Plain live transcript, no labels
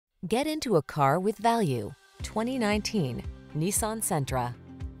Get into a car with value. 2019 Nissan Sentra.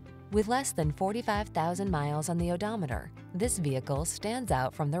 With less than 45,000 miles on the odometer, this vehicle stands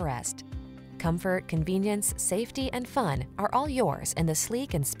out from the rest. Comfort, convenience, safety, and fun are all yours in the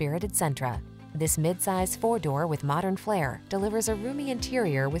sleek and spirited Sentra. This midsize four-door with modern flair delivers a roomy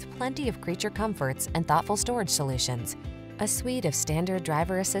interior with plenty of creature comforts and thoughtful storage solutions, a suite of standard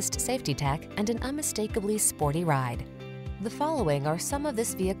driver assist safety tech, and an unmistakably sporty ride. The following are some of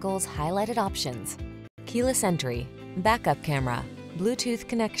this vehicle's highlighted options: keyless entry, backup camera, Bluetooth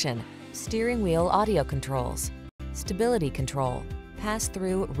connection, steering wheel audio controls, stability control,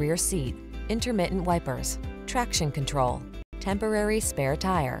 pass-through rear seat, intermittent wipers, traction control, temporary spare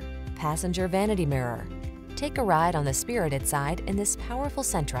tire, passenger vanity mirror. Take a ride on the spirited side in this powerful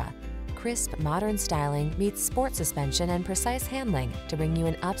Sentra. Crisp, modern styling meets sport suspension and precise handling to bring you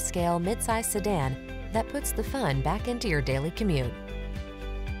an upscale midsize sedan that puts the fun back into your daily commute.